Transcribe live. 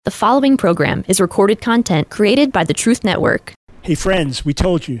The following program is recorded content created by the Truth Network. Hey friends, we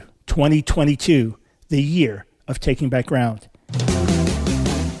told you, 2022, the year of taking back ground.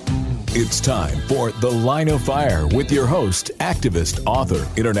 It's time for The Line of Fire with your host, activist, author,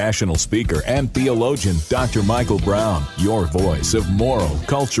 international speaker, and theologian, Dr. Michael Brown, your voice of moral,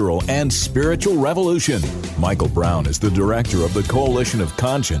 cultural, and spiritual revolution. Michael Brown is the director of the Coalition of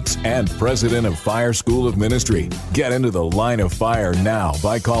Conscience and president of Fire School of Ministry. Get into The Line of Fire now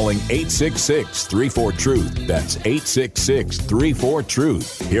by calling 866-34-TRUTH. That's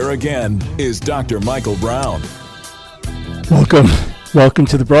 866-34-TRUTH. Here again is Dr. Michael Brown. Welcome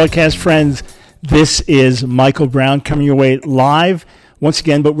to the broadcast, friends. This is Michael Brown coming your way live once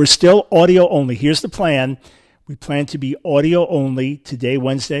again, but we're still audio only. Here's the plan. We plan to be audio only today,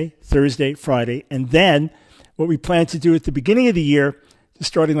 Wednesday, Thursday, Friday, and then what we plan to do at the beginning of the year,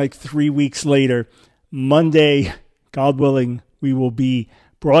 starting like 3 weeks later, Monday, God willing, we will be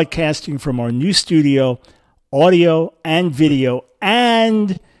broadcasting from our new studio, audio and video,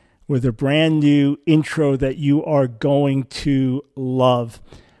 and with a brand new intro that you are going to love.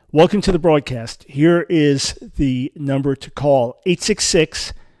 Welcome to the broadcast. Here is the number to call,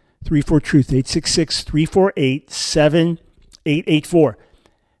 866-34-TRUTH, 866-348-7884.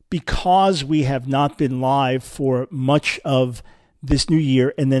 Because we have not been live for much of this new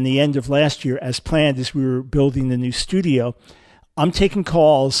year and then the end of last year as planned as we were building the new studio, I'm taking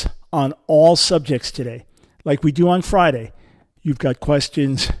calls on all subjects today, like we do on Friday. You've got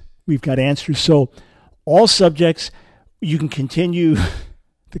questions, we've got answers. So all subjects, you can continue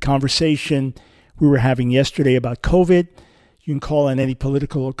the conversation we were having yesterday about COVID. You can call on any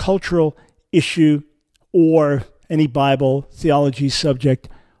political or cultural issue or any Bible, theology subject,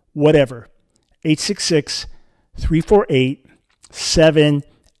 whatever.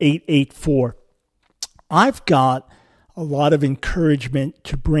 866-348-7884. I've got a lot of encouragement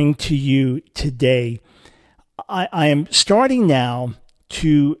to bring to you today. I am starting now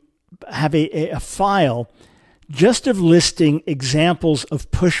to have a file just of listing examples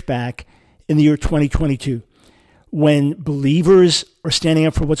of pushback in the year 2022, when believers are standing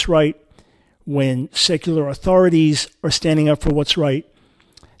up for what's right, when secular authorities are standing up for what's right.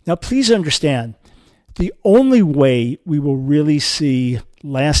 Now, please understand, the only way we will really see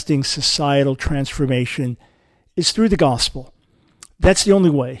lasting societal transformation is through the gospel. That's the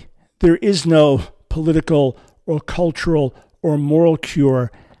only way. There is no political or cultural or moral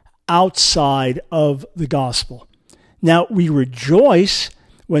cure outside of the gospel. Now, we rejoice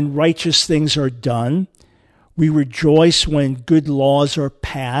when righteous things are done. We rejoice when good laws are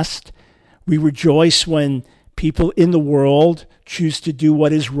passed. We rejoice when people in the world choose to do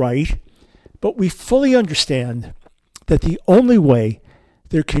what is right. But we fully understand that the only way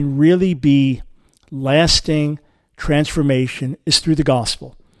there can really be lasting transformation is through the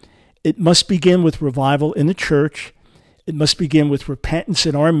gospel. It must begin with revival in the church. It must begin with repentance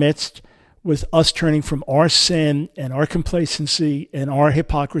in our midst, with us turning from our sin and our complacency and our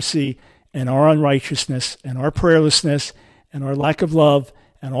hypocrisy and our unrighteousness and our prayerlessness and our lack of love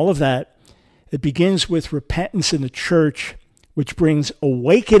and all of that. It begins with repentance in the church, which brings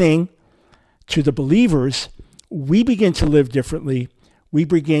awakening to the believers. We begin to live differently. We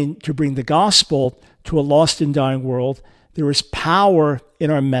begin to bring the gospel to a lost and dying world. There is power in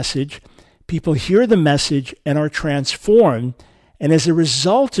our message. People hear the message and are transformed. And as a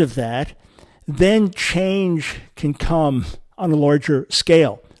result of that, then change can come on a larger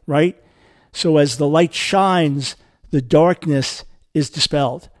scale, right? So as the light shines, the darkness is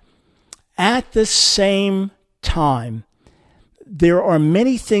dispelled. At the same time, there are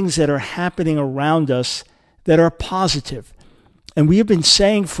many things that are happening around us that are positive. And we have been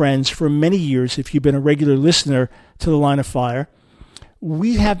saying, friends, for many years, if you've been a regular listener to The Line of Fire,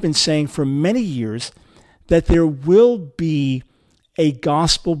 we have been saying for many years that there will be a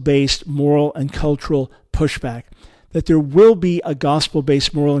gospel-based moral and cultural pushback, that there will be a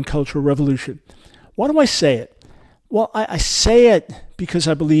gospel-based moral and cultural revolution. Why do I say it? Well, I say it because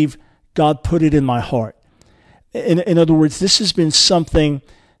I believe God put it in my heart. In other words, this has been something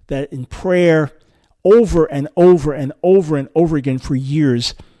that in prayer over and over and over and over again for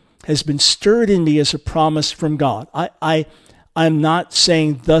years has been stirred in me as a promise from God. I'm not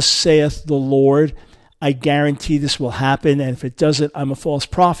saying, thus saith the Lord, I guarantee this will happen, and if it doesn't, I'm a false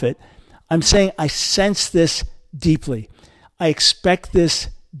prophet. I'm saying I sense this deeply. I expect this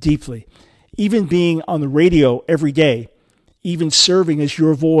deeply. Even being on the radio every day, even serving as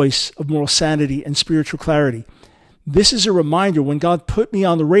your voice of moral sanity and spiritual clarity. This is a reminder, when God put me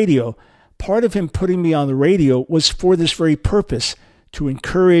on the radio, part of him putting me on the radio was for this very purpose, to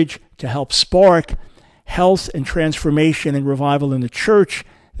encourage, to help spark health and transformation and revival in the church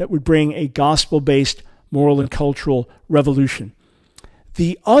that would bring a gospel-based moral and cultural revolution.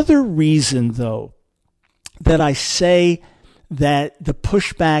 The other reason, though, that I say that the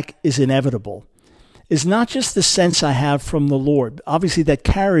pushback is inevitable is not just the sense I have from the Lord. Obviously, that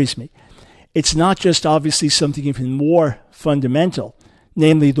carries me. It's not just obviously something even more fundamental,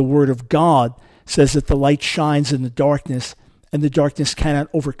 namely the Word of God says that the light shines in the darkness and the darkness cannot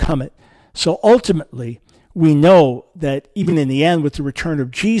overcome it. So ultimately, we know that even in the end, with the return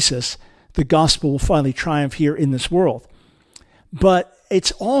of Jesus, the gospel will finally triumph here in this world. But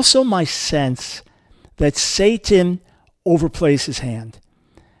it's also my sense that Satan overplays his hand,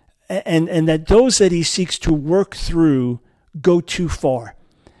 and that those that he seeks to work through go too far.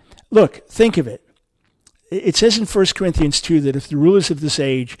 Look, think of it. It says in 1 Corinthians 2 that if the rulers of this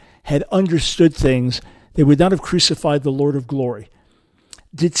age had understood things, they would not have crucified the Lord of glory.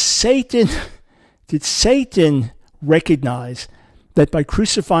 Did Satan recognize that by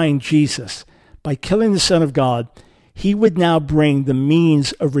crucifying Jesus, by killing the Son of God, he would now bring the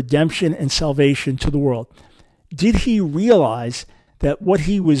means of redemption and salvation to the world? Did he realize that what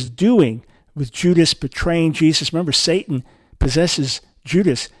he was doing with Judas betraying Jesus, remember, Satan possesses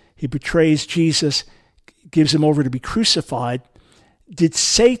Judas. He betrays Jesus, gives him over to be crucified. Did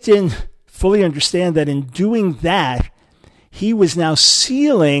Satan fully understand that in doing that, he was now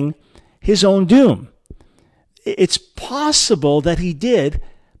sealing his own doom? It's possible that he did,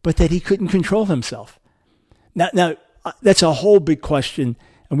 but that he couldn't control himself. Now, that's a whole big question,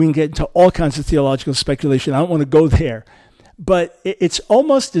 and we can get into all kinds of theological speculation. I don't want to go there. But it's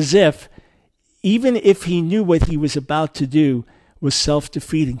almost as if, even if he knew what he was about to do was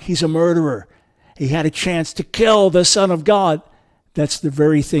self-defeating, he's a murderer. He had a chance to kill the Son of God. That's the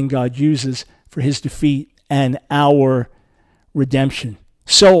very thing God uses for his defeat and our redemption.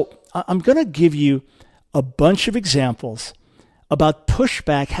 So I'm going to give you a bunch of examples about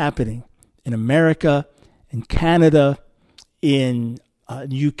pushback happening in America, in Canada, in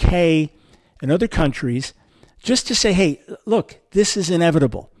the UK, and other countries, just to say, hey, look, this is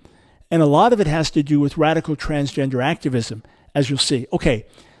inevitable. And a lot of it has to do with radical transgender activism, as you'll see. Okay,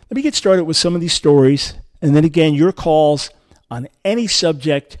 let me get started with some of these stories. And then again, your calls on any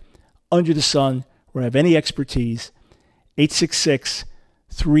subject under the sun where I have any expertise,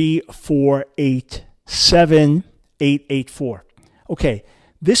 866-348-7884. Okay,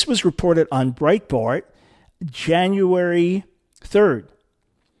 this was reported on Breitbart January 3rd.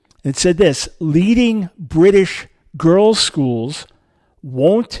 It said this: leading British girls' schools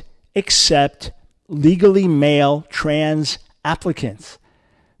won't accept legally male trans applicants.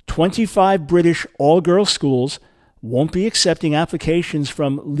 25 British all-girls schools won't be accepting applications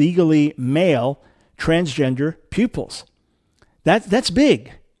from legally male transgender pupils. That's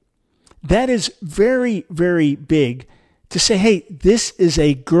big. That is very, very big to say, hey, this is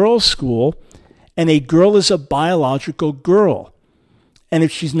a girls' school, and a girl is a biological girl. And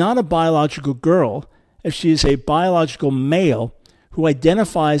if she's not a biological girl, if she is a biological male who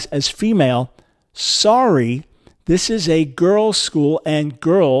identifies as female, sorry, this is a girls' school and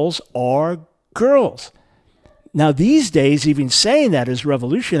girls are girls. Now, these days, even saying that is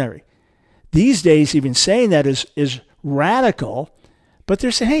revolutionary. These days, even saying that is radical. But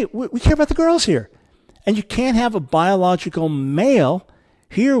they're saying, hey, we care about the girls here. And you can't have a biological male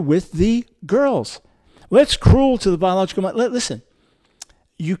here with the girls. Well, that's cruel to the biological male. Listen.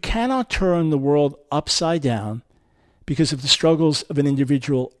 You cannot turn the world upside down because of the struggles of an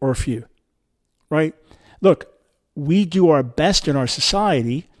individual or a few, right? Look, we do our best in our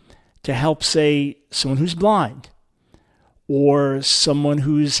society to help, say, someone who's blind or someone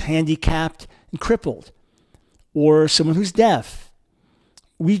who's handicapped and crippled or someone who's deaf.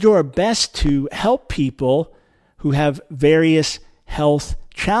 We do our best to help people who have various health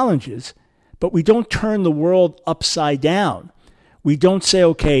challenges, but we don't turn the world upside down. We don't say,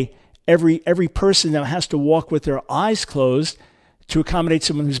 okay, every person now has to walk with their eyes closed to accommodate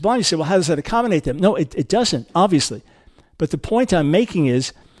someone who's blind. You say, well, how does that accommodate them? No, it doesn't, obviously. But the point I'm making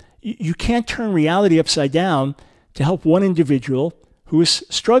is you can't turn reality upside down to help one individual who is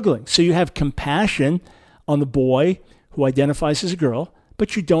struggling. So you have compassion on the boy who identifies as a girl,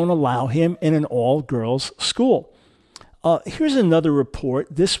 but you don't allow him in an all-girls school. Here's another report.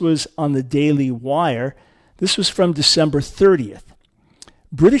 This was on the Daily Wire. This was from December 30th.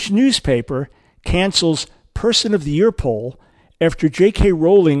 British newspaper cancels Person of the Year poll after J.K.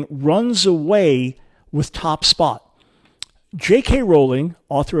 Rowling runs away with top spot. J.K. Rowling,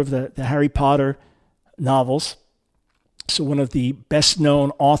 author of the Harry Potter novels, so one of the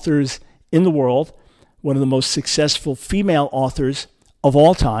best-known authors in the world, one of the most successful female authors of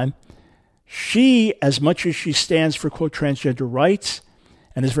all time, she, as much as she stands for, quote, transgender rights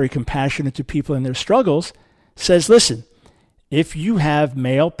and is very compassionate to people in their struggles, says, listen, if you have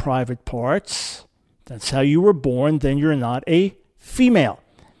male private parts, that's how you were born, then you're not a female.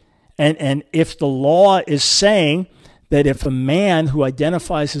 And if the law is saying that if a man who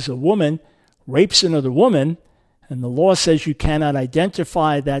identifies as a woman rapes another woman, and the law says you cannot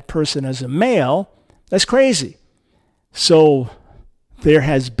identify that person as a male, that's crazy. So there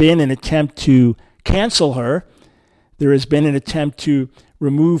has been an attempt to cancel her. There has been an attempt to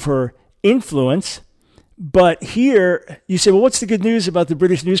remove her influence. But here, you say, well, what's the good news about the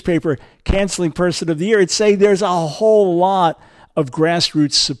British newspaper canceling Person of the Year? It's saying there's a whole lot of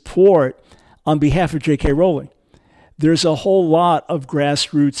grassroots support on behalf of J.K. Rowling. There's a whole lot of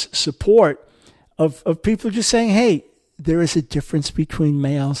grassroots support of people just saying, hey, there is a difference between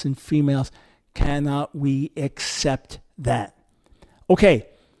males and females. Cannot we accept that? Okay,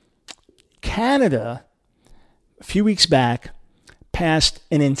 Canada, a few weeks back, passed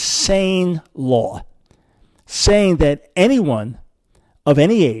an insane law saying that anyone of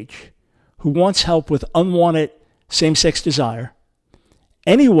any age who wants help with unwanted same-sex desire,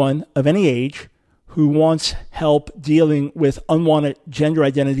 anyone of any age who wants help dealing with unwanted gender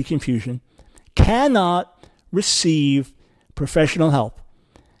identity confusion cannot receive professional help.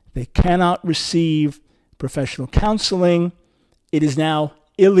 They cannot receive professional counseling. It is now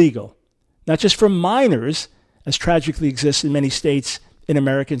illegal, not just for minors, as tragically exists in many states in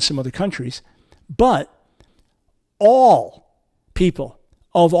America and some other countries, but all people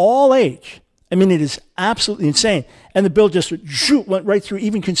of all age. I mean, it is absolutely insane. And the bill just went right through,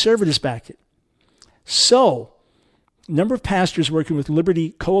 even conservatives backed it. So, a number of pastors working with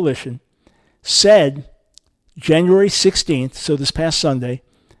Liberty Coalition said January 16th, so this past Sunday,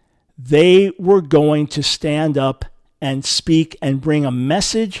 they were going to stand up and speak and bring a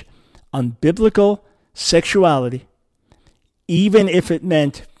message on biblical sexuality, even if it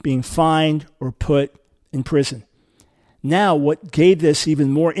meant being fined or put in prison. Now, what gave this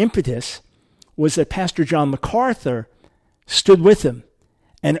even more impetus was that Pastor John MacArthur stood with him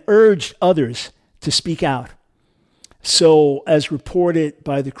and urged others to speak out. So, as reported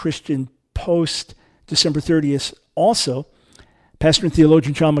by the Christian Post, December 30th, also, Pastor and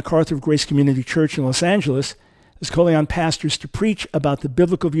theologian John MacArthur of Grace Community Church in Los Angeles is calling on pastors to preach about the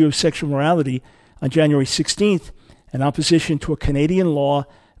biblical view of sexual morality on January 16th in opposition to a Canadian law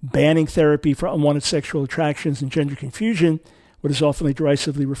banning therapy for unwanted sexual attractions and gender confusion, what is often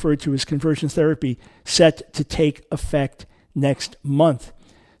derisively referred to as conversion therapy, set to take effect next month.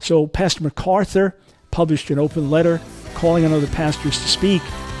 So Pastor MacArthur published an open letter calling on other pastors to speak.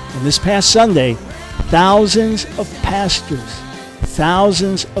 And this past Sunday, thousands of pastors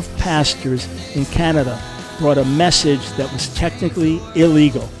in Canada brought a message that was technically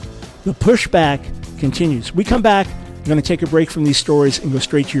illegal. The pushback continues. We come back. I'm going to take a break from these stories and go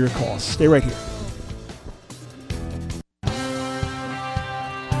straight to your calls. Stay right here.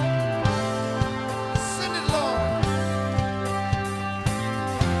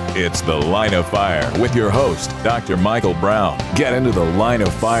 It's The Line of Fire with your host, Dr. Michael Brown. Get into the Line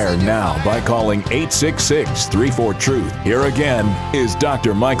of Fire now by calling 866-34-TRUTH. Here again is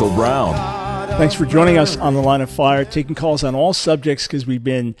Dr. Michael Brown. Thanks for joining us on The Line of Fire, taking calls on all subjects because we've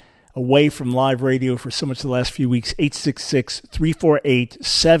been away from live radio for so much the last few weeks.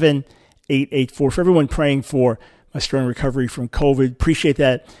 866-348-7884. For everyone praying for my strong recovery from COVID, appreciate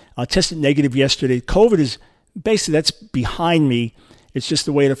that. Tested negative yesterday. COVID is basically, that's behind me. It's just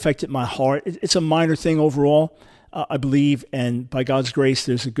the way it affected my heart. It's a minor thing overall, I believe, and by God's grace,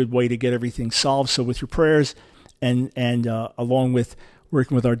 there's a good way to get everything solved. So with your prayers and along with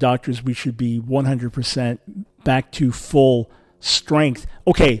working with our doctors, we should be 100% back to full strength.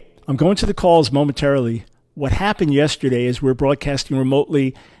 Okay, I'm going to the calls momentarily. What happened yesterday is we're broadcasting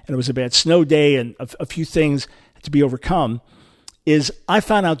remotely, and it was a bad snow day, and a few things had to be overcome, is I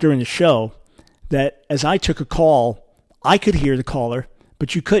found out during the show that as I took a call, I could hear the caller,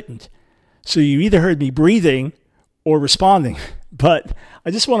 but you couldn't. So you either heard me breathing or responding. But I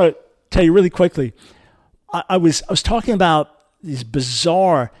just want to tell you really quickly, I was talking about these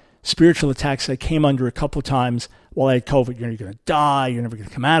bizarre spiritual attacks I came under a couple of times while I had COVID. You're going to die, you're never going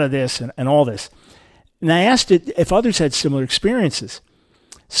to come out of this, and all this. And I asked it if others had similar experiences.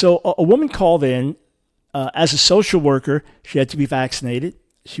 So a woman called in as a social worker. She had to be vaccinated.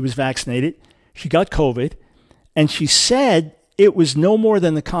 She was vaccinated. She got COVID. And she said it was no more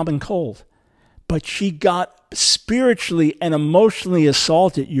than the common cold. But she got spiritually and emotionally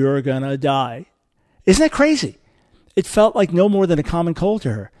assaulted. You're going to die. Isn't that crazy? It felt like no more than a common cold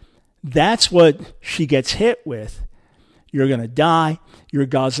to her. That's what she gets hit with. You're going to die. Your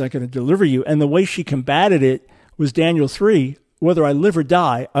God's not going to deliver you. And the way she combated it was Daniel 3, whether I live or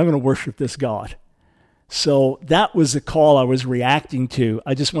die, I'm going to worship this God. So that was the call I was reacting to.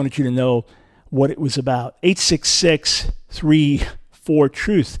 I just wanted you to know what it was about.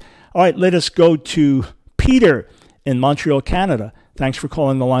 866-34-TRUTH. All right, let us go to Peter in Montreal, Canada. Thanks for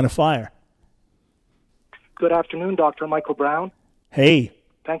calling the Line of Fire. Good afternoon, Dr. Michael Brown. Hey.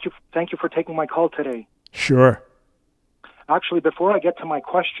 Thank you for taking my call today. Sure. Actually, before I get to my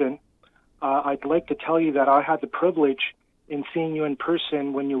question, I'd like to tell you that I had the privilege in seeing you in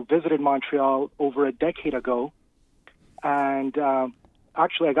person when you visited Montreal over a decade ago. And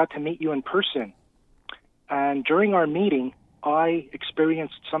actually, I got to meet you in person. And during our meeting, I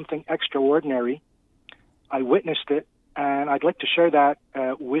experienced something extraordinary. I witnessed it, and I'd like to share that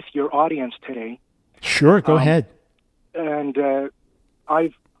with your audience today. Sure, go ahead. And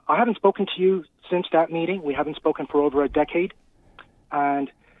I haven't spoken to you since that meeting. We haven't spoken for over a decade. And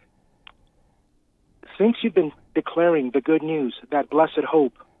since you've been declaring the good news, that blessed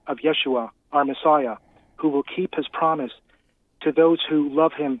hope of Yeshua, our Messiah, who will keep his promise to those who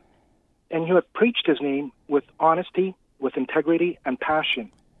love him, and you have preached his name with honesty, with integrity, and passion.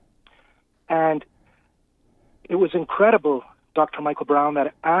 And it was incredible, Dr. Michael Brown,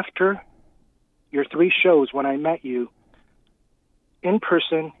 that after your 3 shows, when I met you in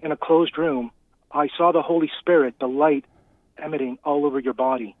person in a closed room, I saw the Holy Spirit, the light emitting all over your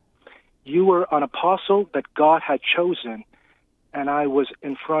body. You were an apostle that God had chosen, and I was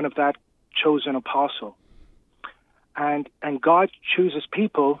in front of that chosen apostle. And God chooses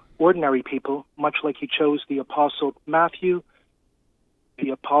people, ordinary people, much like he chose the apostle Matthew, the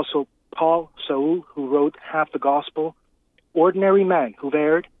apostle Paul, Saul, who wrote half the gospel, ordinary men who've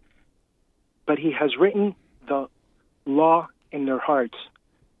erred, but he has written the law in their hearts,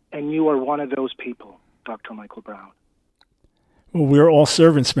 and you are one of those people, Dr. Michael Brown. Well, we're all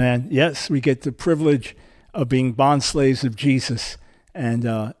servants, man. Yes, we get the privilege of being bond slaves of Jesus, and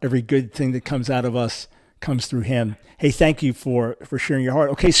every good thing that comes out of us comes through him. Hey, thank you for sharing your heart.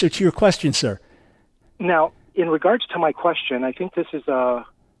 Okay, so to your question, sir. Now, in regards to my question, I think this is a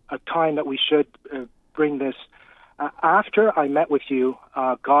time that we should bring this. After I met with you,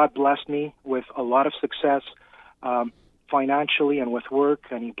 God blessed me with a lot of success financially and with work,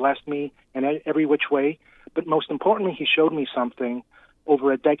 and he blessed me in every which way. But most importantly, he showed me something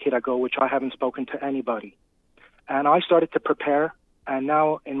over a decade ago, which I haven't spoken to anybody. And I started to prepare, and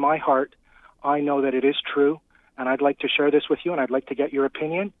now in my heart, I know that it is true, and I'd like to share this with you, and I'd like to get your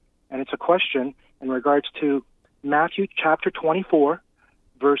opinion. And it's a question in regards to Matthew chapter 24,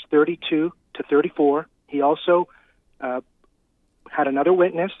 verse 32 to 34. He also had another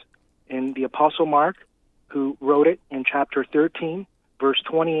witness in the Apostle Mark, who wrote it in chapter 13, verse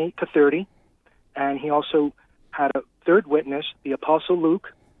 28 to 30. And he also had a third witness, the Apostle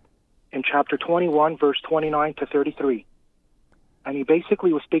Luke, in chapter 21, verse 29 to 33. And he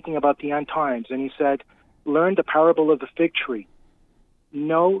basically was speaking about the end times. And he said, learn the parable of the fig tree.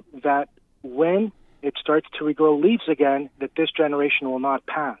 Know that when it starts to regrow leaves again, that this generation will not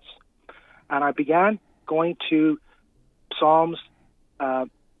pass. And I began going to Psalms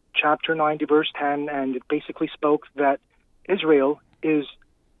chapter 90, verse 10, and it basically spoke that Israel is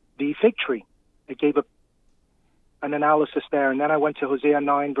the fig tree. It gave an analysis there. And then I went to Hosea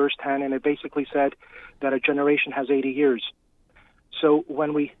 9, verse 10, and it basically said that a generation has 80 years. So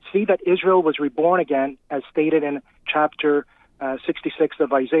when we see that Israel was reborn again, as stated in chapter 66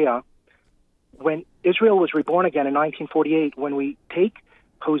 of Isaiah, when Israel was reborn again in 1948, when we take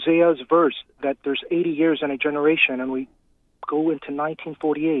Hosea's verse that there's 80 years in a generation, and we go into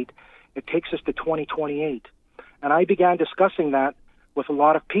 1948, it takes us to 2028. And I began discussing that with a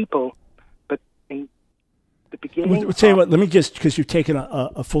lot of people, but in the beginning... I'll tell you what, let me just, because you've taken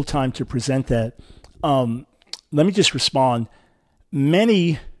a full time to present that, let me just respond.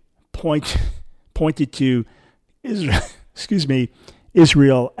 Many pointed to Israel,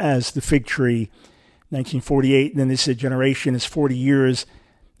 Israel as the fig tree, 1948, and then they said generation is 40 years,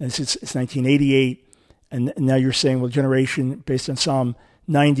 and it's 1988, and now you're saying, well, generation, based on Psalm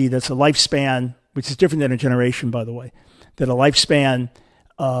 90, that's a lifespan, which is different than a generation, by the way, that a lifespan,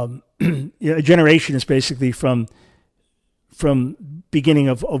 a generation is basically from beginning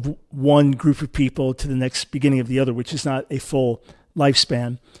of one group of people to the next beginning of the other, which is not a full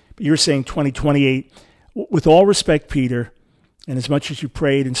lifespan. But you're saying 2028. With all respect, Peter, and as much as you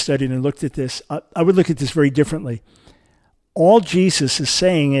prayed and studied and looked at this, I would look at this very differently. All Jesus is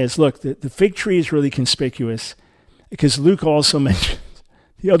saying is, look, the fig tree is really conspicuous, because Luke also mentions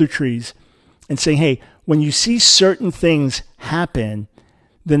the other trees, and saying, hey, when you see certain things happen,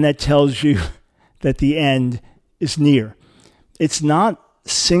 then that tells you that the end is near. It's not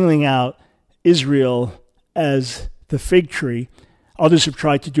singling out Israel as the fig tree. Others have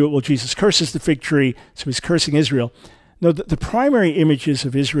tried to do it. Well, Jesus curses the fig tree, so he's cursing Israel. No, the primary images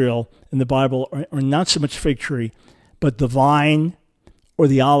of Israel in the Bible are not so much fig tree, but the vine or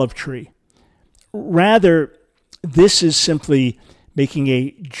the olive tree. Rather, this is simply making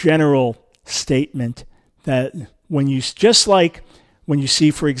a general statement that just like when you see,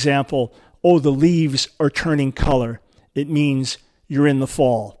 for example, the leaves are turning color, it means you're in the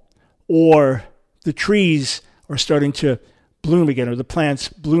fall. Or the trees are starting to bloom again, or the plants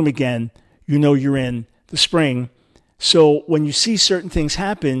bloom again, you know you're in the spring. So when you see certain things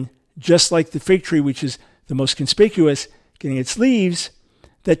happen, just like the fig tree, which is the most conspicuous, getting its leaves,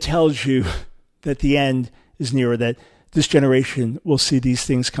 that tells you that the end is nearer, that this generation will see these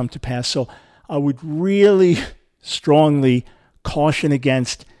things come to pass. So I would really strongly caution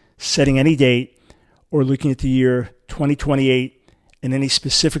against setting any date or looking at the year 2028 in any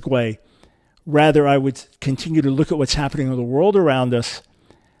specific way. Rather, I would continue to look at what's happening in the world around us,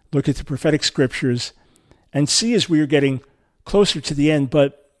 look at the prophetic scriptures, and see as we are getting closer to the end.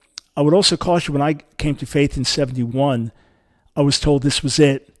 But I would also caution, when I came to faith in 71, I was told this was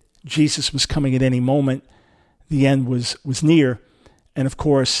it. Jesus was coming at any moment. The end was near. And of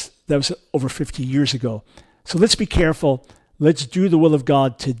course, that was over 50 years ago. So let's be careful. Let's do the will of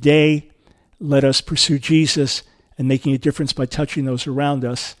God today. Let us pursue Jesus and making a difference by touching those around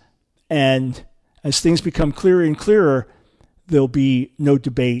us. And as things become clearer and clearer, there'll be no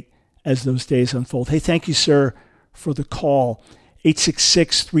debate as those days unfold. Hey, thank you, sir, for the call.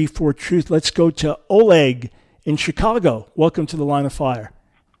 866-34-TRUTH. Let's go to Oleg in Chicago. Welcome to the Line of Fire.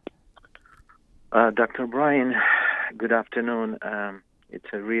 Dr. Brian, good afternoon.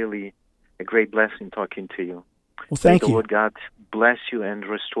 It's really a great blessing talking to you. Well, thank you. The Lord God bless you and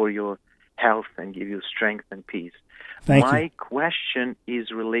restore your health and give you strength and peace. Thank you. My question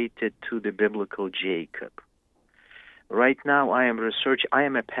is related to the biblical Jacob. Right now, I am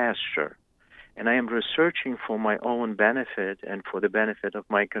a pastor, and I am researching for my own benefit and for the benefit of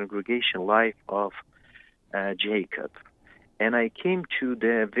my congregation, life of Jacob. And I came to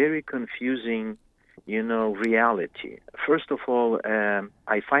the very confusing, reality. First of all,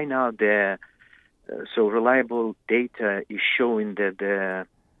 I find out that reliable data is showing that the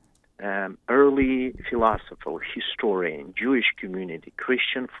early philosopher, historian, Jewish community,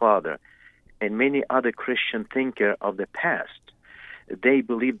 Christian father, and many other Christian thinkers of the past, they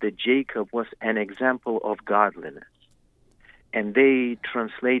believe that Jacob was an example of godliness. And they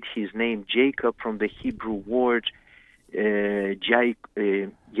translate his name Jacob from the Hebrew word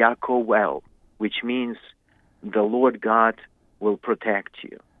Yakovel, which means the Lord God will protect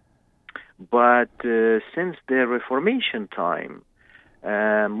you. But since the Reformation time,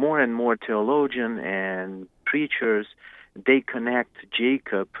 more and more theologians and preachers, they connect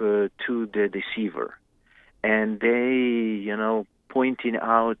Jacob to the deceiver. And they, pointing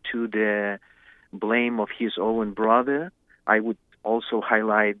out to the blame of his own brother. I would also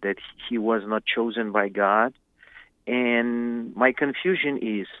highlight that he was not chosen by God. And my confusion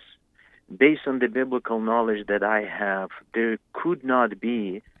is, based on the biblical knowledge that I have, there could not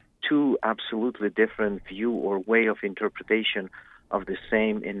be two absolutely different view or way of interpretation of the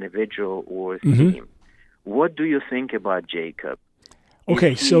same individual or theme. What do you think about Jacob?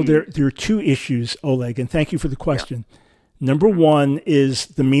 Okay, so there are two issues, Oleg, and thank you for the question. Yeah. Number one is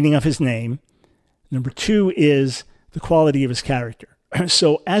the meaning of his name. Number two is the quality of his character.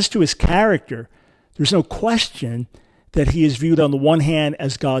 So as to his character, there's no question that he is viewed on the one hand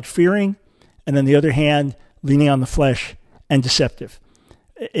as God-fearing, and on the other hand, leaning on the flesh and deceptive.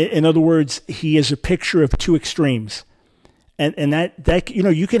 In other words, he is a picture of two extremes. And that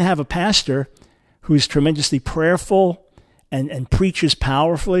you can have a pastor who is tremendously prayerful and preaches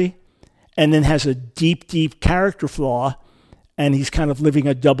powerfully, and then has a deep, deep character flaw, and he's kind of living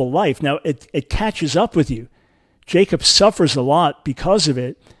a double life. Now, it catches up with you. Jacob suffers a lot because of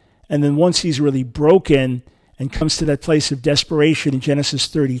it, and then once he's really broken and comes to that place of desperation in Genesis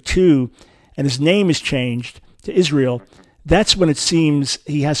 32, and his name is changed to Israel, that's when it seems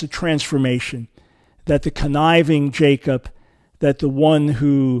he has a transformation, that the conniving Jacob, that the one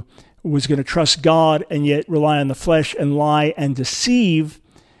who was going to trust God and yet rely on the flesh and lie and deceive,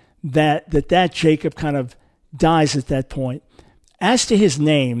 that Jacob kind of dies at that point. As to his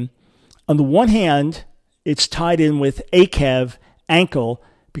name, on the one hand, it's tied in with Akev, ankle,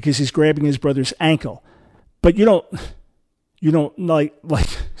 because he's grabbing his brother's ankle. But you don't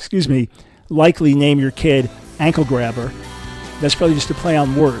likely name your kid ankle grabber. That's probably just a play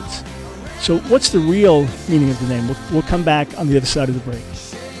on words. So what's the real meaning of the name? We'll come back on the other side of the break.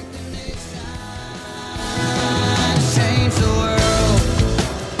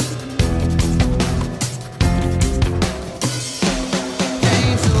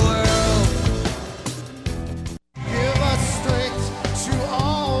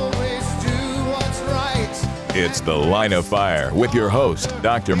 It's The Line of Fire with your host,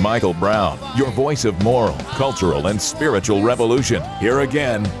 Dr. Michael Brown, your voice of moral, cultural, and spiritual revolution. Here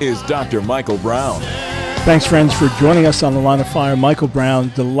again is Dr. Michael Brown. Thanks, friends, for joining us on The Line of Fire. Michael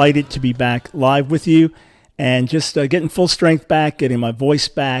Brown, delighted to be back live with you and just getting full strength back, getting my voice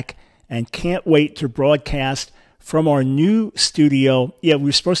back, and can't wait to broadcast from our new studio. Yeah, we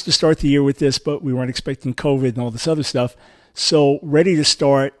were supposed to start the year with this, but we weren't expecting COVID and all this other stuff. So ready to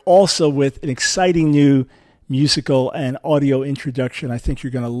start also with an exciting new musical and audio introduction. I think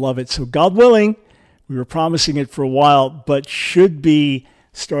you're going to love it. So God willing, we were promising it for a while, but should be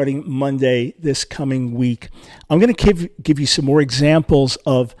starting Monday this coming week. I'm going to give you some more examples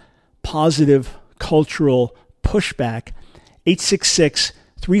of positive cultural pushback.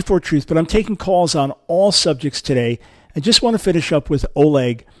 866-34-TRUTH. But I'm taking calls on all subjects today. I just want to finish up with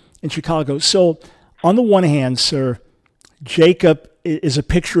Oleg in Chicago. So on the one hand, sir, Jacob is a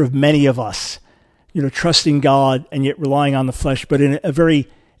picture of many of us, trusting God and yet relying on the flesh, but in a very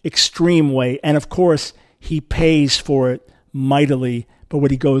extreme way. And of course, he pays for it mightily by what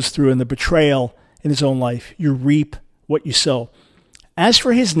he goes through in the betrayal in his own life. You reap what you sow. As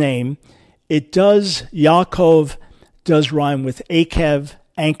for his name, Yaakov does rhyme with Akev,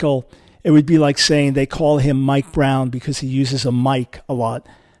 ankle. It would be like saying they call him Mike Brown because he uses a mic a lot.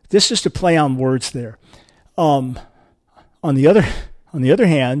 This is to play on words there. On the other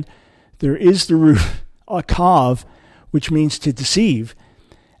hand, there is the root akav, which means to deceive.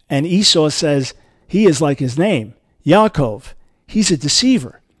 And Esau says he is like his name, Yaakov. He's a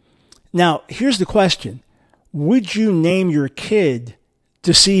deceiver. Now, here's the question. Would you name your kid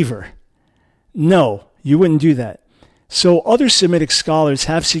Deceiver? No, you wouldn't do that. So other Semitic scholars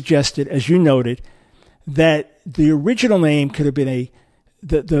have suggested, as you noted, that the original name could have been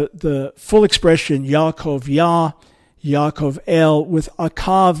the full expression Yaakov Yah, Yaakov El, with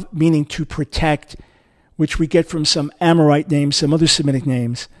Akav meaning to protect, which we get from some Amorite names, some other Semitic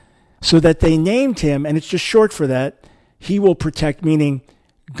names, so that they named him, and it's just short for that, he will protect, meaning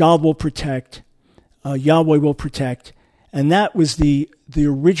God will protect, Yahweh will protect, and that was the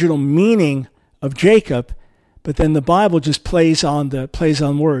original meaning of Jacob, but then the Bible just plays on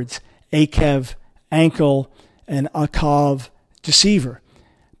words, Akev, ankle, and Akav, deceiver.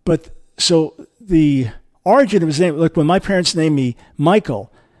 But so the origin of his name, look, when my parents named me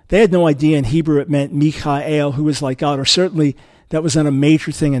Michael, they had no idea in Hebrew it meant Michael, who was like God, or certainly that was not a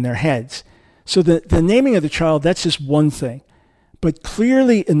major thing in their heads. So the naming of the child, that's just one thing. But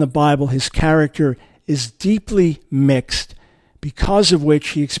clearly in the Bible, his character is deeply mixed, because of which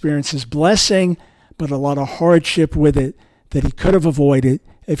he experiences blessing, but a lot of hardship with it that he could have avoided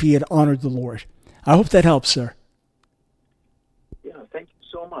if he had honored the Lord. I hope that helps, sir. Yeah, thank you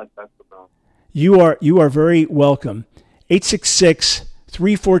so much, Dr. Brown. You are very welcome.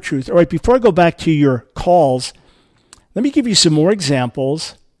 866-34-TRUTH. All right, before I go back to your calls, let me give you some more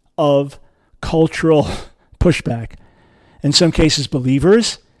examples of cultural pushback. In some cases,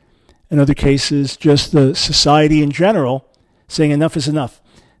 believers. In other cases, just the society in general saying enough is enough.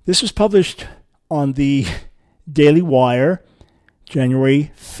 This was published on the Daily Wire,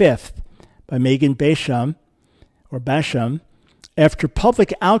 January 5th, by Megan Basham. After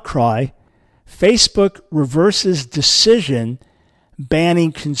public outcry, Facebook reverses decision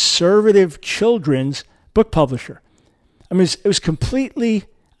banning conservative children's book publisher. I mean, it was completely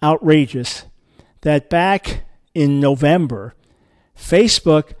outrageous that back in November,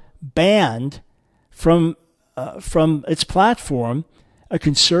 Facebook banned from its platform a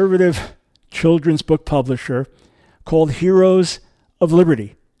conservative children's book publisher called Heroes of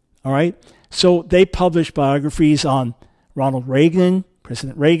Liberty. All right? So they published biographies on Ronald Reagan,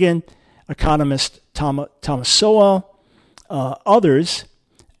 President Reagan, economist Thomas Sowell, others,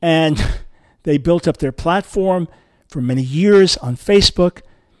 and they built up their platform for many years on Facebook.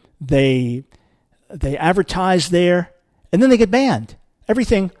 They advertise there, and then they get banned.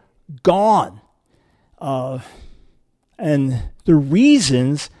 Everything gone. And the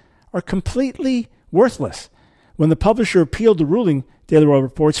reasons are completely worthless. When the publisher appealed the ruling, Daily Wire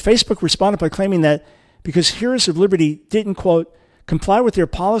reports, Facebook responded by claiming that because Heroes of Liberty didn't, quote, comply with their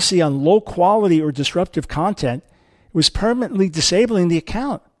policy on low quality or disruptive content, it was permanently disabling the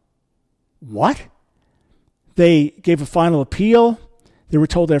account. What? They gave a final appeal. They were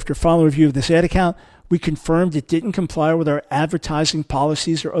told after final review of this ad account, we confirmed it didn't comply with our advertising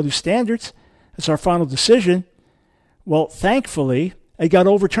policies or other standards. That's our final decision. Well, thankfully, it got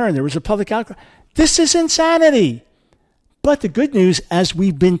overturned. There was a public outcry. This is insanity. But the good news, as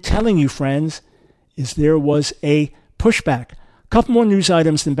we've been telling you, friends, is there was a pushback. A couple more news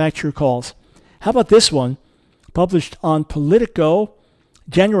items, then back to your calls. How about this one? Published on Politico,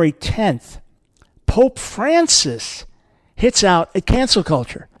 January 10th. Pope Francis hits out at cancel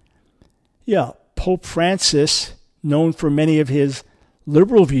culture. Yeah, Pope Francis, known for many of his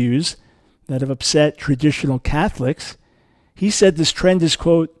liberal views that have upset traditional Catholics, he said this trend is,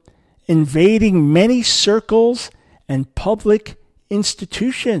 quote, invading many circles and public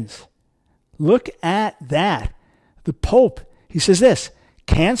institutions. Look at that. The Pope, he says this,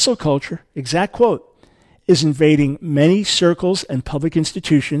 cancel culture, exact quote, is invading many circles and public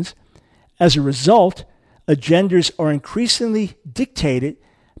institutions. As a result, agendas are increasingly dictated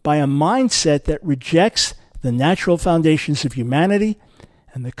by a mindset that rejects the natural foundations of humanity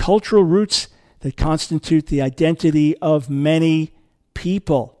and the cultural roots that constitute the identity of many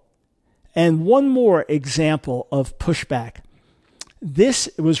people. And one more example of pushback. This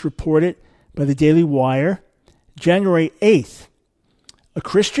was reported by the Daily Wire, January 8th. A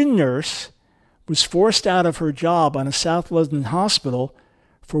Christian nurse was forced out of her job on a South London hospital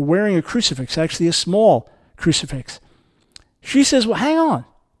for wearing a crucifix, actually a small crucifix. She says, well, hang on.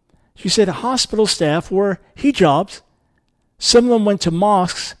 She said hospital staff wore hijabs. Some of them went to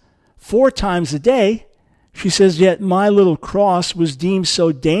mosques 4 times a day. She says, yet my little cross was deemed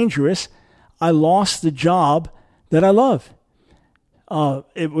so dangerous, I lost the job that I love.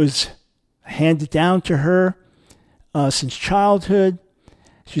 It was handed down to her since childhood.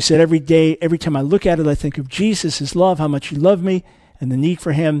 She said, every day, every time I look at it, I think of Jesus, his love, how much he loved me, and the need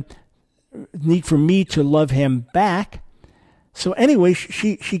for me to love him back. So anyway,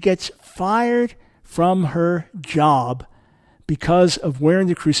 she gets fired from her job because of wearing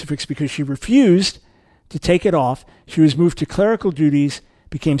the crucifix, because she refused to take it off. She was moved to clerical duties,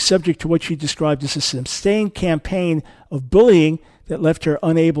 became subject to what she described as a sustained campaign of bullying that left her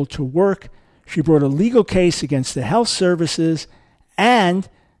unable to work. She brought a legal case against the health services, and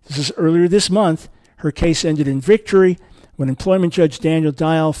this is earlier this month, her case ended in victory when employment judge Daniel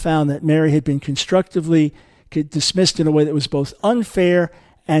Dial found that Mary had been constructively dismissed in a way that was both unfair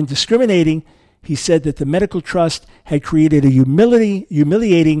and discriminating. He said that the medical trust had created a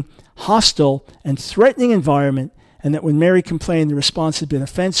humiliating, hostile, and threatening environment, and that when Mary complained, the response had been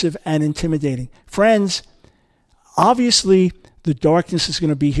offensive and intimidating. Friends, obviously, the darkness is going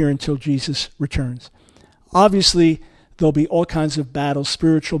to be here until Jesus returns. Obviously, there'll be all kinds of battles,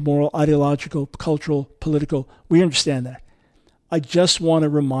 spiritual, moral, ideological, cultural, political. We understand that. I just want to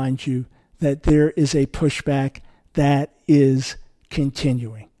remind you that there is a pushback that is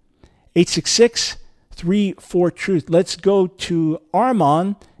continuing. 866-34-TRUTH. Let's go to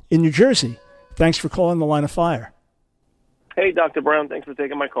Armand in New Jersey. Thanks for calling the Line of Fire. Hey, Dr. Brown. Thanks for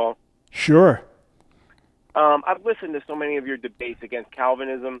taking my call. Sure. I've listened to so many of your debates against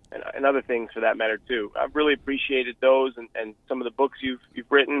Calvinism and other things for that matter, too. I've really appreciated those and some of the books you've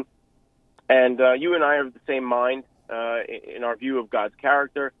written. And you and I are of the same mind in our view of God's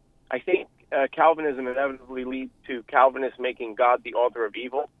character. I think Calvinism inevitably leads to Calvinists making God the author of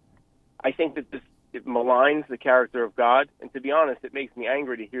evil. I think that it maligns the character of God. And to be honest, it makes me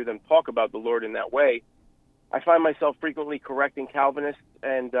angry to hear them talk about the Lord in that way. I find myself frequently correcting Calvinists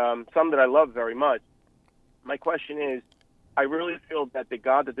and some that I love very much. My question is, I really feel that the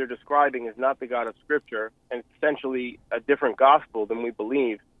God that they're describing is not the God of Scripture, and essentially a different gospel than we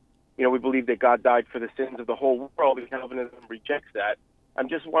believe. You know, we believe that God died for the sins of the whole world, and Calvinism rejects that. I'm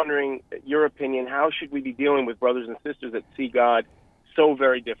just wondering, your opinion, how should we be dealing with brothers and sisters that see God so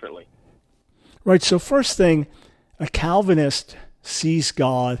very differently? Right, so first thing, a Calvinist sees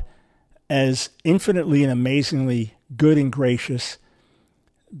God as infinitely and amazingly good and gracious,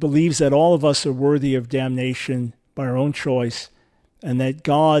 believes that all of us are worthy of damnation by our own choice, and that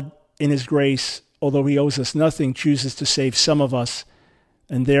God, in his grace, although he owes us nothing, chooses to save some of us,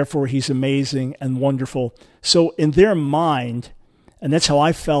 and therefore he's amazing and wonderful. So in their mind, and that's how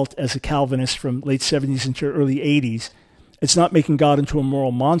I felt as a Calvinist from late 70s into early 80s, it's not making God into a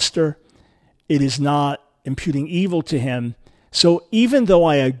moral monster. It is not imputing evil to him. So even though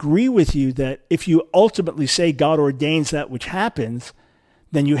I agree with you that if you ultimately say God ordains that which happens,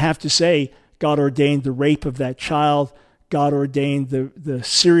 then you have to say God ordained the rape of that child, God ordained the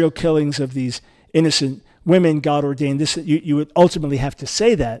serial killings of these innocent women, God ordained this. You would ultimately have to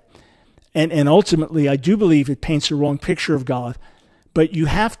say that. And ultimately, I do believe it paints a wrong picture of God. But you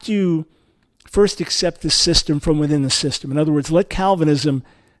have to first accept the system from within the system. In other words, let Calvinism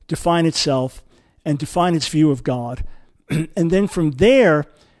define itself and define its view of God. And then from there,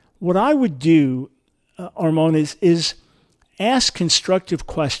 what I would do, Armand, is ask constructive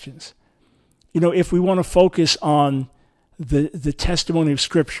questions. You know, if we want to focus on the testimony of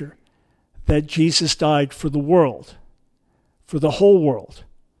Scripture, that Jesus died for the world, for the whole world,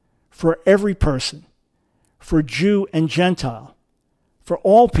 for every person, for Jew and Gentile, for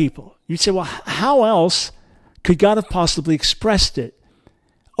all people, You'd say, well, how else could God have possibly expressed it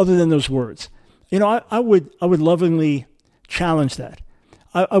other than those words? I would lovingly challenge that.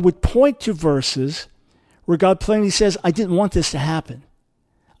 I would point to verses where God plainly says, I didn't want this to happen.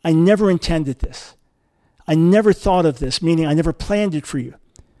 I never intended this. I never thought of this, meaning I never planned it for you.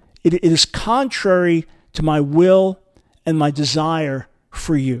 It is contrary to my will and my desire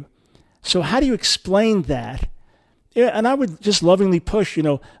for you. So how do you explain that? Yeah, and I would just lovingly push,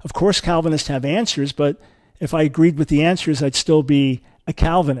 of course Calvinists have answers, but if I agreed with the answers, I'd still be a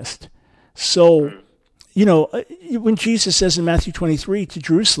Calvinist. So, when Jesus says in Matthew 23 to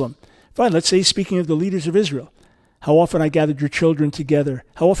Jerusalem, fine, let's say he's speaking of the leaders of Israel, how often I gathered your children together,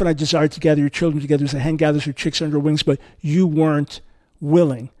 how often I desired to gather your children together as a hen gathers her chicks under her wings, but you weren't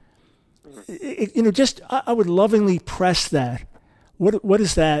willing. I would lovingly press that. What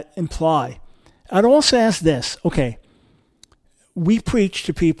does that imply? I'd also ask this, okay, we preach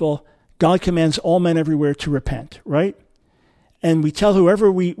to people, God commands all men everywhere to repent, right? And we tell whoever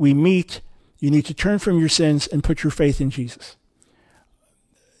we meet, you need to turn from your sins and put your faith in Jesus.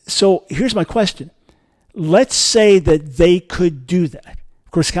 So here's my question. Let's say that they could do that.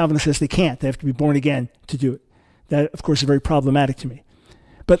 Of course, Calvinist says they can't. They have to be born again to do it. That, of course, is very problematic to me.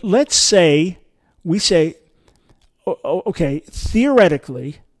 But let's say we say, okay,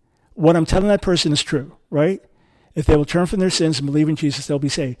 theoretically, what I'm telling that person is true, right? If they will turn from their sins and believe in Jesus, they'll be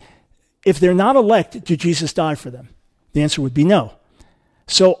saved. If they're not elect, did Jesus die for them? The answer would be no.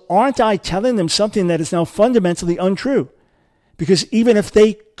 So aren't I telling them something that is now fundamentally untrue? Because even if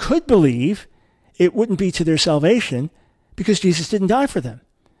they could believe, it wouldn't be to their salvation because Jesus didn't die for them.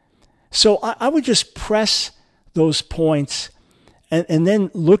 So I would just press those points and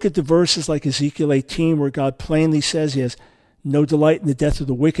then look at the verses like Ezekiel 18 where God plainly says he has no delight in the death of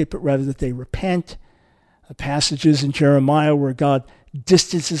the wicked, but rather that they repent. Passages in Jeremiah where God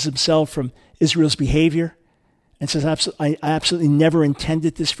distances himself from Israel's behavior and says, I absolutely never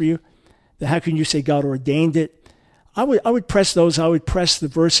intended this for you. Then how can you say God ordained it? I would press those. I would press the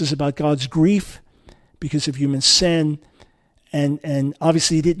verses about God's grief because of human sin. And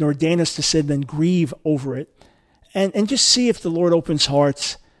obviously he didn't ordain us to sin, then grieve over it. And just see if the Lord opens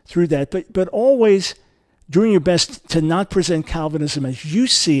hearts through that. But always doing your best to not present Calvinism as you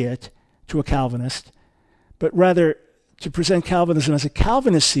see it to a Calvinist, but rather to present Calvinism as a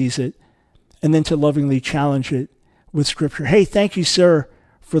Calvinist sees it, and then to lovingly challenge it with Scripture. Hey, thank you, sir,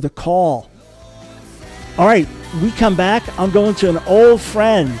 for the call. All right, we come back. I'm going to an old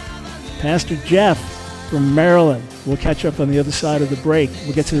friend, Pastor Jeff from Maryland. We'll catch up on the other side of the break.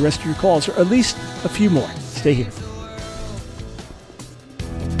 We'll get to the rest of your calls, or at least a few more. Stay here.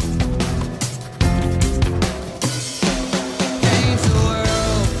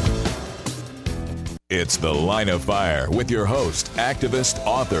 It's The Line of Fire with your host, activist,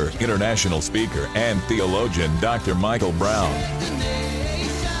 author, international speaker, and theologian, Dr. Michael Brown.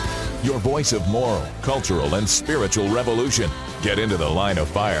 Your voice of moral, cultural, and spiritual revolution. Get into The Line of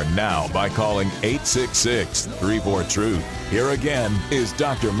Fire now by calling 866-34-TRUTH. Here again is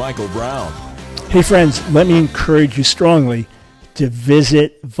Dr. Michael Brown. Hey friends, let me encourage you strongly to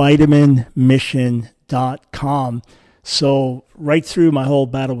visit vitaminmission.com. So right through my whole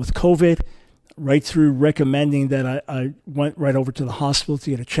battle with COVID, right through recommending that I went right over to the hospital to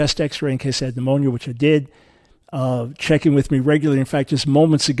get a chest x-ray in case I had pneumonia, which I did, checking with me regularly. In fact, just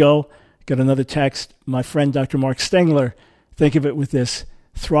moments ago, got another text. My friend, Dr. Mark Stengler, think of it with this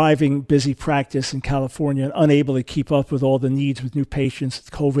thriving, busy practice in California, unable to keep up with all the needs with new patients,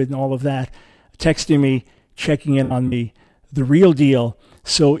 COVID and all of that, texting me, checking in on me, the real deal.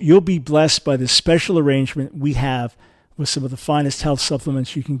 So you'll be blessed by this special arrangement we have with some of the finest health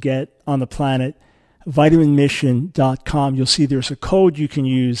supplements you can get on the planet. vitaminmission.com. You'll see there's a code you can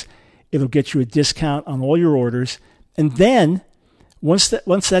use. It'll get you a discount on all your orders. And then once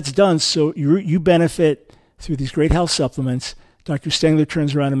that's done, so you benefit through these great health supplements, Dr. Stengler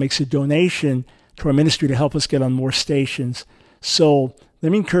turns around and makes a donation to our ministry to help us get on more stations. So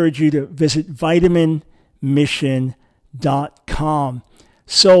let me encourage you to visit vitaminmission.com.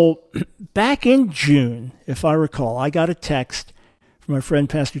 So back in June, if I recall, I got a text from my friend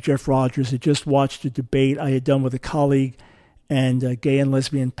Pastor Jeff Rogers who just watched a debate I had done with a colleague and a gay and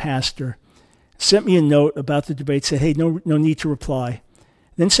lesbian pastor. Sent me a note about the debate, said, hey, no need to reply.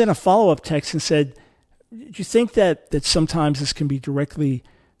 Then sent a follow-up text and said, do you think that sometimes this can be directly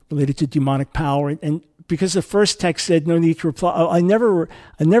related to demonic power? And because the first text said no need to reply, I never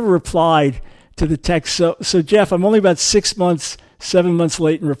replied to the text. So Jeff, I'm only about 7 months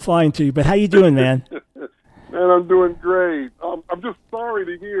late in replying to you, but how you doing, man? Man, I'm doing great. I'm just sorry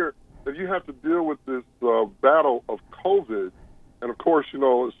to hear that you have to deal with this battle of COVID. And of course,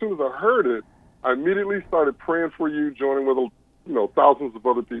 as soon as I heard it, I immediately started praying for you, joining with, thousands of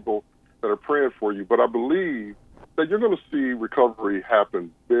other people that are praying for you. But I believe that you're going to see recovery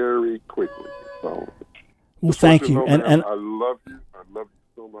happen very quickly. So, well, thank you. And I love you. I love you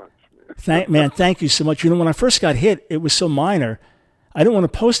so much, man. Thank you so much. When I first got hit, it was so minor. I didn't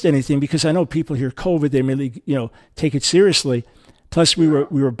want to post anything because I know people hear COVID, they immediately, take it seriously. Plus, we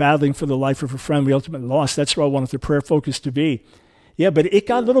were battling for the life of a friend we ultimately lost. That's where I wanted the prayer focus to be. Yeah, but it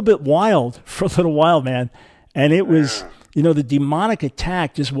got a little bit wild for a little while, man. And it was, the demonic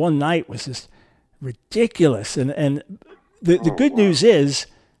attack just one night was just ridiculous. And the good news is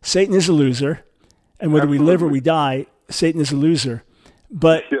Satan is a loser. And whether we live or we die, Satan is a loser.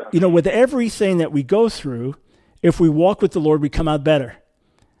 But, with everything that we go through, if we walk with the Lord, we come out better.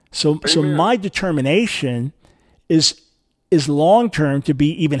 So my determination is long-term to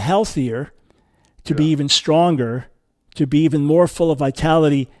be even healthier, to be even stronger, to be even more full of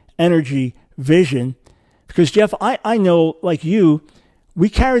vitality, energy, vision. Because, Jeff, I know, like you, we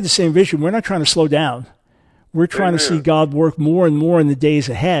carry the same vision. We're not trying to slow down. We're trying to see God work more and more in the days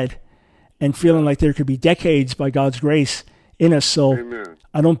ahead and feeling like there could be decades by God's grace in us. So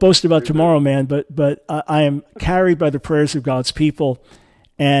I don't boast about tomorrow, man, but I am carried by the prayers of God's people.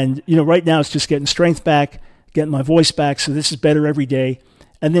 And, right now it's just getting strength back, getting my voice back. So this is better every day.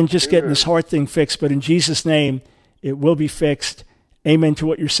 And then just getting this heart thing fixed. But in Jesus' name, it will be fixed. Amen to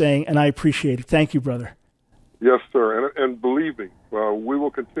what you're saying. And I appreciate it. Thank you, brother. Yes, sir. And believe me, we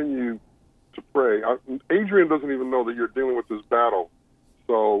will continue to pray. Adrian doesn't even know that you're dealing with this battle.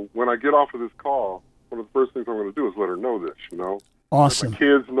 So when I get off of this call, one of the first things I'm going to do is let her know this, Awesome. Let my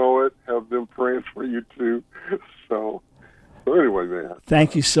kids know it, have them praying for you too. So anyway, man.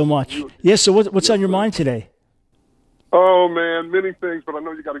 Thank you so much. So what's on your mind today? Oh, man, many things, but I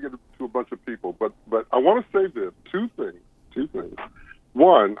know you got to get to a bunch of people. But I want to say this, two things.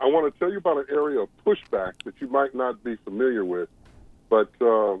 One, I want to tell you about an area of pushback that you might not be familiar with. But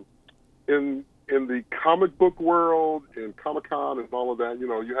in the comic book world, in Comic-Con and all of that,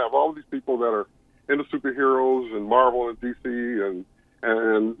 you have all of these people that are into superheroes and Marvel and DC,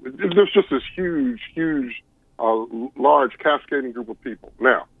 and there's just this huge, large cascading group of people.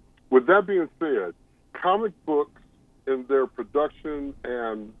 Now, with that being said, comic books in their production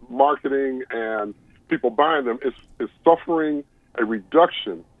and marketing and people buying them is suffering a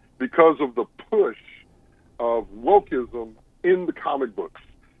reduction because of the push of wokeism in the comic books.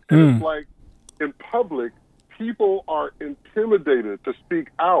 And it's like in public, people are intimidated to speak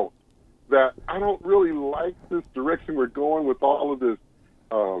out that I don't really like this direction we're going with all of this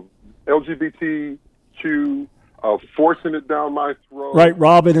LGBTQ forcing it down my throat. Right,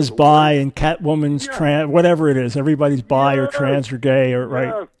 Robin is bi and Catwoman's trans, whatever it is. Everybody's bi or trans or gay or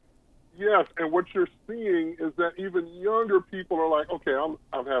right. Yes, and what you're seeing is that even younger people are like, okay,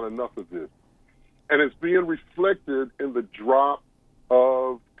 I've had enough of this. And it's being reflected in the drop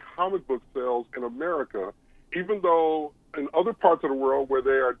of comic book sales in America, even though in other parts of the world where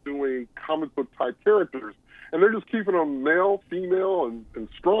they are doing comic book type characters, and they're just keeping them male, female, and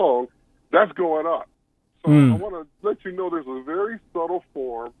strong, that's going up. So I want to let you know there's a very subtle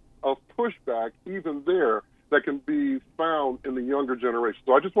form of pushback even there that can be found in the younger generation.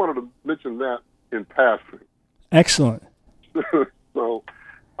 So I just wanted to mention that in passing. Excellent. So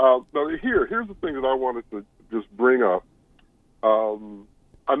now here's the thing that I wanted to just bring up.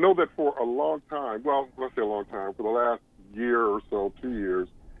 I know that for a long time, well, let's say a long time, for the last year or so, 2 years,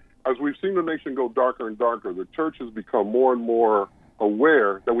 as we've seen the nation go darker and darker, the church has become more and more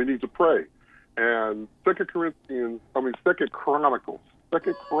aware that we need to pray. And Second Chronicles,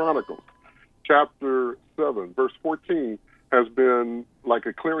 chapter 7, verse 14, has been like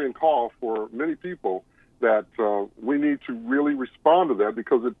a clarion call for many people that we need to really respond to that,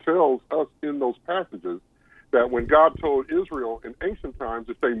 because it tells us in those passages that when God told Israel in ancient times,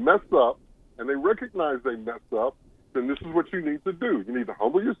 if they mess up and they recognize they messed up, then this is what you need to do. You need to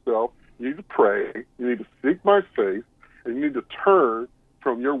humble yourself, you need to pray, you need to seek my face, and you need to turn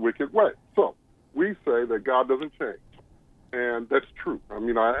from your wicked way. So we say that God doesn't change. And that's true. I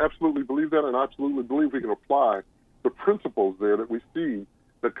mean, I absolutely believe that, and I absolutely believe we can apply the principles there that we see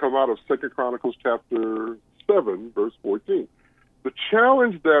that come out of 2 Chronicles chapter 7, verse 14. The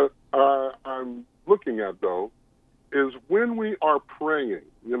challenge that I'm looking at, though, is when we are praying,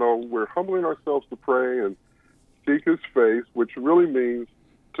 we're humbling ourselves to pray and seek his face, which really means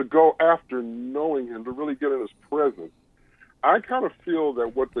to go after knowing him, to really get in his presence. I kind of feel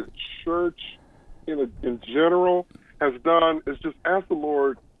that what the church in general has done is just ask the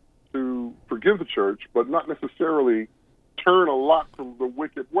Lord to forgive the church, but not necessarily turn a lot from the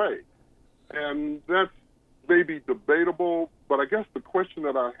wicked way. And that's may be debatable, but I guess the question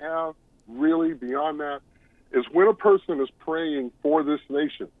that I have really beyond that is when a person is praying for this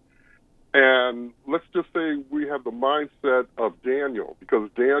nation, and let's just say we have the mindset of Daniel, because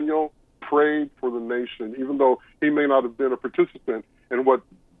Daniel prayed for the nation, even though he may not have been a participant in what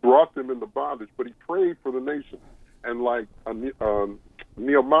brought them into bondage, but he prayed for the nation. And like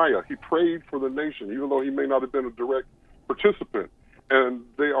Nehemiah, he prayed for the nation, even though he may not have been a direct participant. And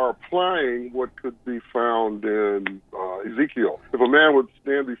they are applying what could be found in Ezekiel. If a man would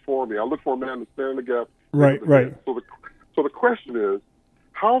stand before me, I look for a man to stand in the gap. Right. So the question is,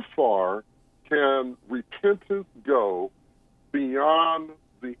 how far can repentance go beyond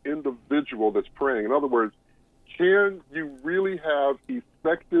the individual that's praying? In other words, can you really have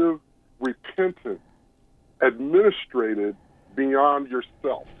effective repentance administrated beyond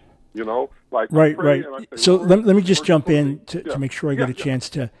yourself? You know, like right. Say, so let me just jump in to make sure I get a chance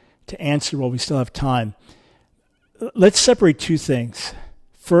to answer while we still have time. Let's separate two things.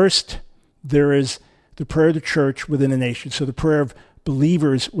 First, there is the prayer of the church within a nation, so the prayer of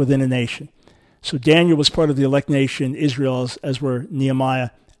believers within a nation. So Daniel was part of the elect nation, Israel, as were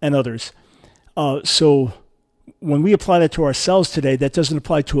Nehemiah and others. So when we apply that to ourselves today, that doesn't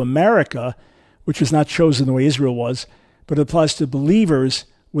apply to America, which was not chosen the way Israel was, but it applies to believers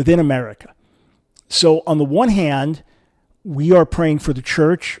within America. So on the one hand, we are praying for the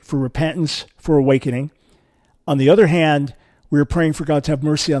church, for repentance, for awakening. On the other hand, we are praying for God to have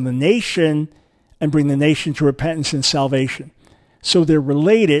mercy on the nation and bring the nation to repentance and salvation. So they're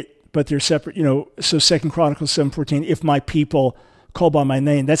related, but they're separate. You know, so 2 Chronicles 7:14, if my people call by my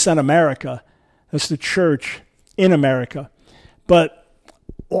name, that's not America. That's the church in America. But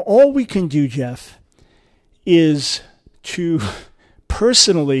all we can do, Jeff, is to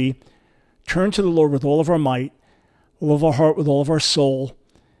personally turn to the Lord with all of our might, all of our heart, with all of our soul.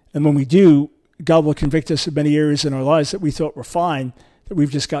 And when we do, God will convict us of many areas in our lives that we thought were fine, that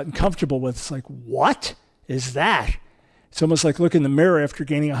we've just gotten comfortable with. It's like, what is that? It's almost like looking in the mirror after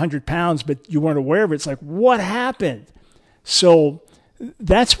gaining 100 pounds, but you weren't aware of it. It's like, what happened? So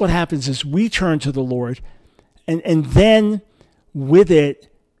that's what happens is we turn to the Lord, and then with it,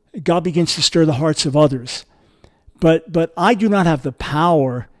 God begins to stir the hearts of others. But I do not have the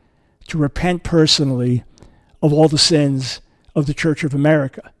power to repent personally of all the sins of the Church of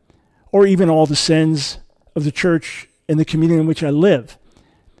America, or even all the sins of the church in the community in which I live.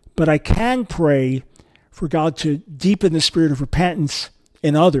 But I can pray for God to deepen the spirit of repentance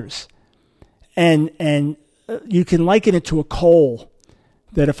in others. And you can liken it to a coal,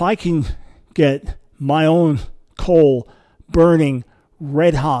 that if I can get my own coal burning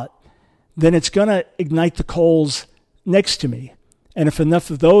red hot, then it's going to ignite the coals next to me. And if enough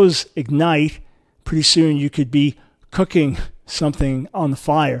of those ignite, pretty soon you could be cooking something on the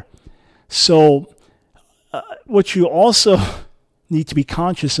fire. So what you also need to be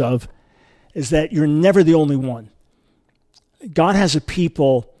conscious of is that you're never the only one. God has a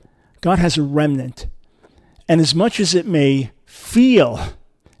people, God has a remnant. And as much as it may feel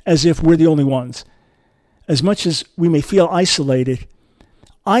as if we're the only ones, as much as we may feel isolated,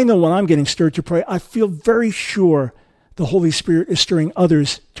 I know when I'm getting stirred to pray, I feel very sure the Holy Spirit is stirring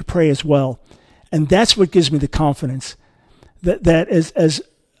others to pray as well. And that's what gives me the confidence that as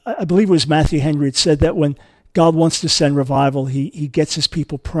I believe it was Matthew Henry, it said that when God wants to send revival, he gets his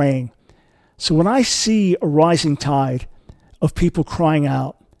people praying. So when I see a rising tide of people crying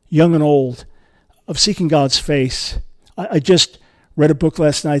out, young and old, of seeking God's face, I just read a book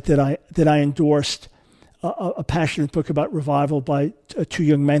last night that I endorsed, a passionate book about revival by two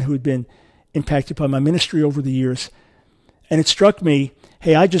young men who had been impacted by my ministry over the years. And it struck me,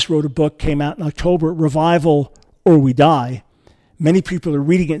 hey, I just wrote a book, came out in October, Revival or We Die. Many people are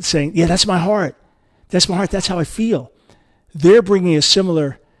reading it and saying, yeah, that's my heart. That's my heart. That's how I feel. They're bringing a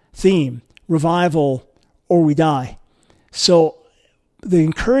similar theme, revival or we die. So the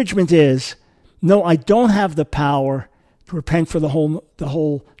encouragement is, no, I don't have the power to repent for the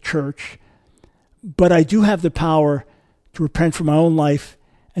whole church, but I do have the power to repent for my own life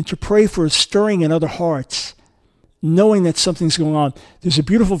and to pray for a stirring in other hearts, knowing that something's going on. There's a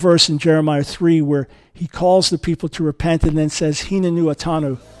beautiful verse in Jeremiah 3 where he calls the people to repent and then says, Hinenu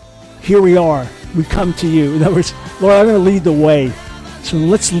atanu, here we are, we come to you. In other words, Lord, I'm going to lead the way. So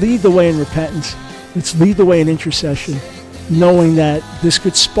let's lead the way in repentance. Let's lead the way in intercession, knowing that this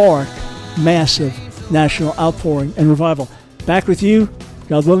could spark massive national outpouring and revival. Back with you,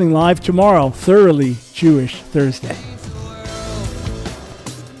 God willing, live tomorrow, Thoroughly Jewish Thursday.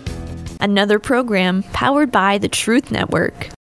 Another program powered by the Truth Network.